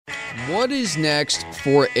What is next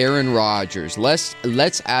for Aaron Rodgers? Let's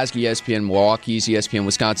ask ESPN Milwaukee's, ESPN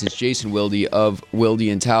Wisconsin's Jason Wilde of Wilde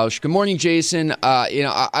and Tausch. Good morning, Jason.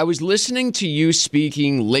 I was listening to you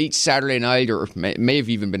speaking late Saturday night, or may have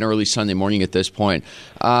even been early Sunday morning at this point,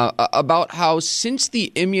 about how since the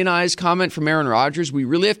immunized comment from Aaron Rodgers, we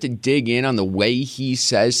really have to dig in on the way he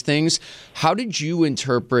says things. How did you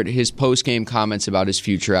interpret his post-game comments about his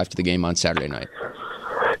future after the game on Saturday night?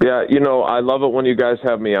 Yeah, I love it when you guys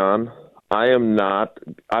have me on. I'm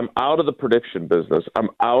out of the prediction business. I'm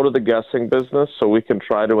out of the guessing business, so we can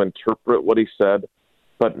try to interpret what he said.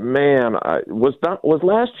 But man, was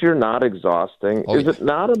last year not exhausting? Oh, Is it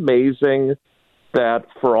not amazing that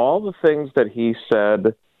for all the things that he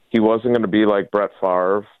said, he wasn't going to be like Brett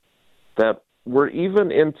Favre, that we're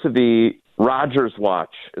even into the Rodgers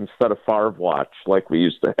watch instead of Favre watch like we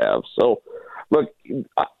used to have. So, look,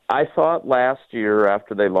 I thought last year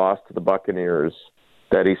after they lost to the Buccaneers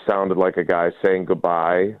that he sounded like a guy saying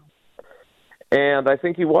goodbye, and I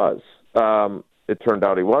think he was. It turned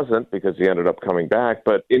out he wasn't because he ended up coming back,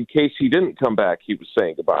 but in case he didn't come back, he was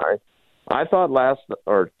saying goodbye. I thought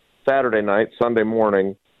Saturday night, Sunday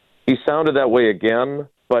morning, he sounded that way again,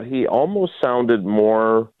 but he almost sounded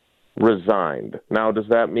more resigned. Now, does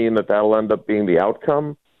that mean that that'll end up being the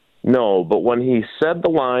outcome? No, but when he said the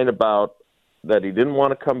line about that he didn't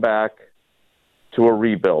want to come back to a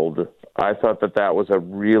rebuild, I thought that was a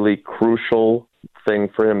really crucial thing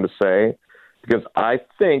for him to say, because I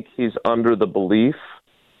think he's under the belief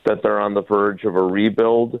that they're on the verge of a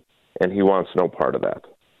rebuild, and he wants no part of that.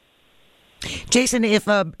 Jason, if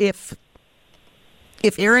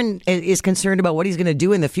Aaron is concerned about what he's going to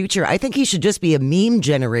do in the future, I think he should just be a meme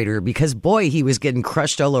generator, because, boy, he was getting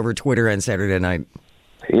crushed all over Twitter on Saturday night.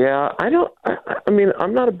 Yeah,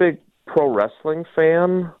 I'm not a big pro wrestling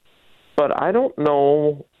fan, but I don't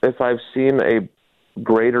know if I've seen a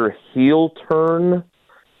greater heel turn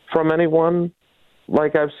from anyone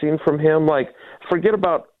like I've seen from him. Like, forget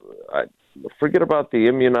about the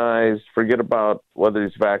immunized, forget about whether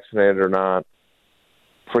he's vaccinated or not,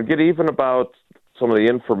 forget even about some of the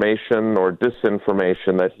information or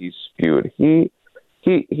disinformation that he spewed. He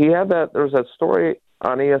had that. There was that story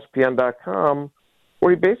on ESPN.com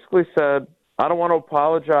where he basically said, I don't want to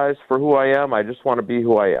apologize for who I am. I just want to be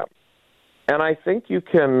who I am. And I think you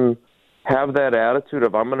can have that attitude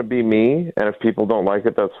of I'm going to be me, and if people don't like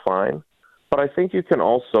it, that's fine. But I think you can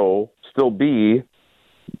also still be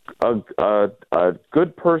a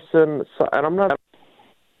good person. And I'm not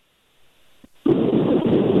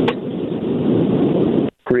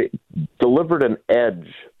delivered an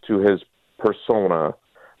edge to his persona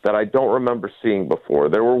that I don't remember seeing before.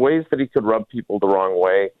 There were ways that he could rub people the wrong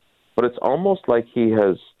way, but it's almost like he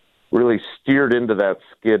has really steered into that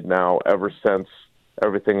skid now ever since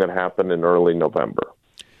everything that happened in early November.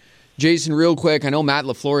 Jason, real quick, I know Matt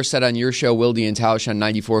LaFleur said on your show, Wilde and Tausch on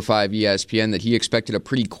 94.5 ESPN, that he expected a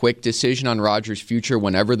pretty quick decision on Rodgers' future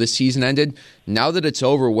whenever the season ended. Now that it's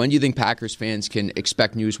over, when do you think Packers fans can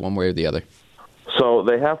expect news one way or the other? So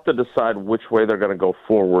they have to decide which way they're going to go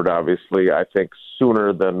forward, obviously. I think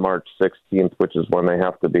sooner than March 16th, which is when they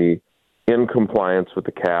have to be in compliance with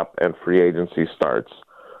the cap and free agency starts.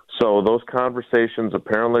 So those conversations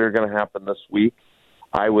apparently are going to happen this week.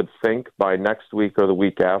 I would think by next week or the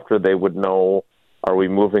week after, they would know, are we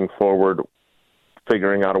moving forward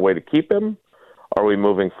figuring out a way to keep him? Are we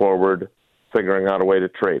moving forward figuring out a way to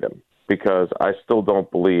trade him? Because I still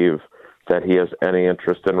don't believe that he has any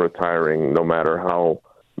interest in retiring, no matter how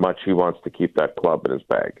much he wants to keep that club in his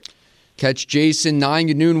bag. Catch Jason 9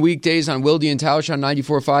 to noon weekdays on Wilde and Tausch on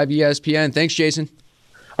 94.5 ESPN. Thanks, Jason.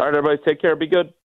 All right, everybody, take care. Be good.